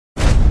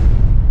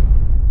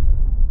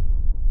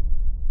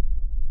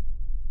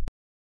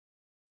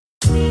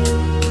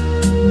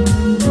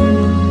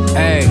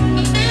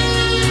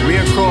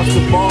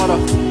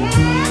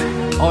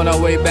On our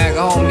way back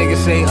home, niggas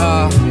say, you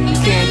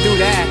can't do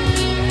that.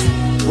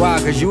 Why?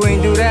 Cause you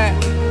ain't do that?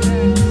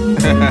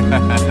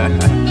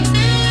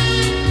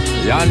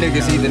 Y'all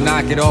niggas either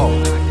knock it off.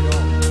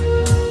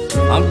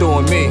 I'm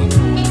doing me.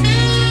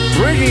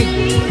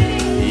 Briggy.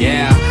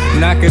 Yeah,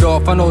 knock it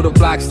off, I know the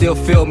block still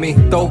feel me.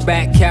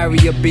 Throwback, carry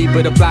a beat,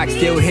 but the block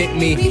still hit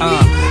me.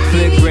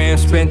 Flip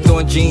grams spent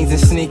on jeans and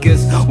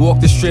sneakers.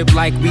 Walk the strip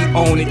like we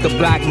own it, the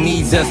block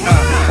needs us.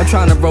 I'm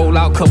tryna roll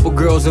out couple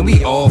girls and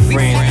we all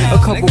friends. A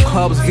couple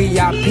clubs,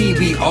 VIP,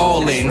 we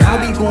all in. How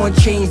we gonna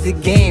change the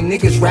game?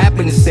 Niggas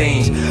rapping the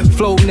same.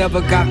 Flow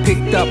never got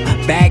picked up,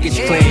 baggage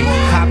claim.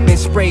 Cop and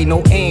spray,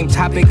 no aim,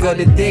 topic of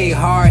the day.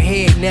 Hard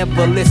head,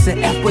 never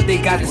listen, F what they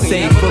got to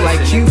say. Feel like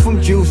Q from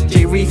Juice,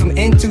 J Reed from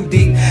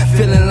N2D.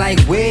 Feeling like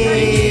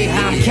way,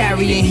 I'm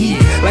carrying heat.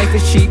 Life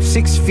is cheap,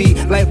 6 feet,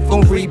 life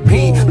on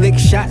repeat. Lick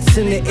shots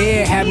in the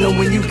air, have no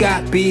when you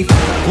got beef.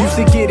 Used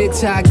to get it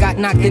till I got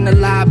knocked in the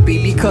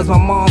lobby. Because my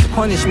mom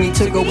punished me,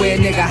 took away a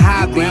nigga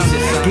hobbies.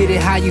 Get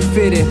it how you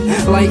fit it,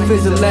 life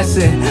is a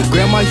lesson.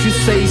 Grandma used to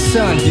say,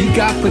 son, you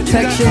got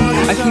protection.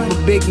 I keep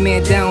a big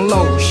man down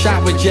low,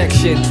 shot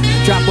rejection.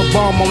 Drop a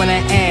bomb on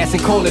that ass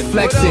and call it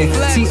flexing.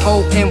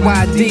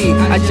 T-O-N-Y-D,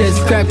 I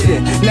just crept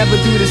it. Never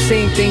do the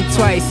same thing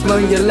twice,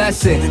 learn your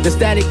lesson. The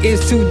static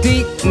is too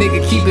deep,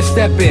 nigga keep it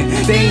stepping.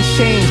 They ain't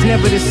changed,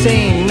 never the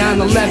same,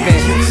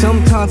 9/11.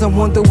 Sometimes I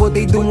wonder what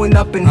they doing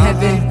up in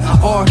heaven.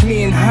 Or if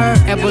me and her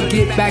ever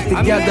get back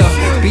together.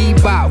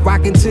 Bebop,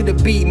 rocking to the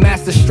beat,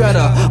 master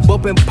strutter.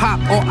 Bumping pop,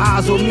 all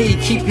eyes on me,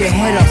 keep your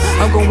head up.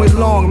 I'm going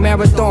long,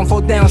 marathon,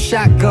 fall down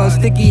shotgun.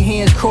 Sticky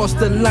hands cross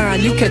the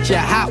line, you catch a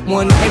hot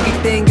one.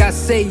 Everything I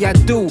say I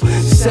do,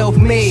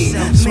 self-made.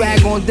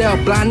 Swag on Dell,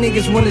 blind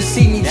niggas wanna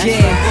see me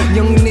jam.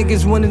 Young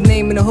niggas want a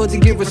name in the hood to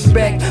get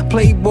respect.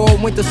 Play ball,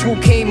 went to school,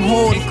 came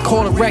home,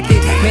 caught a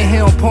record. Man,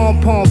 hit on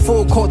pom-pom,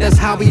 full court, that's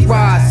how we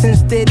ride.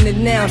 Since then to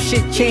now,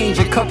 shit changed,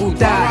 a couple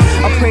died.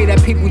 I pray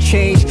that people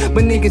change,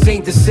 but niggas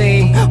ain't the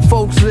same.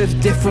 Folks live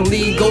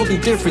differently, go through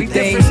different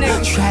things.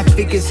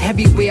 Traffic is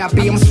heavy where I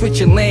be, I'm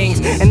switching lanes.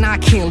 And I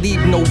can't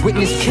leave no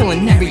witness,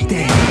 killing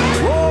everything.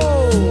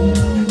 Whoa.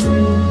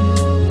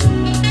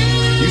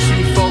 You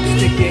see folks,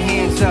 stick your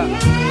hands up.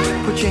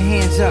 Put your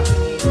hands up,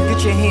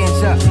 get your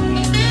hands up.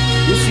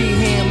 You see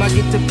him, I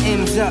get them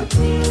M's up.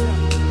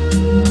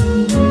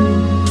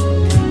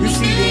 You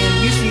see them,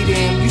 you see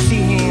them, you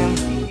see him.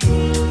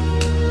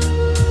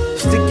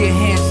 Stick your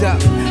hands up,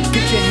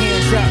 get your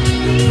hands up,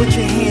 put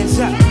your hands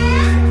up.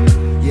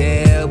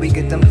 Yeah, we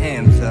get them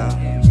M's up.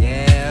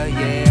 Yeah,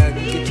 yeah,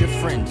 get your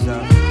friends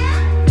up.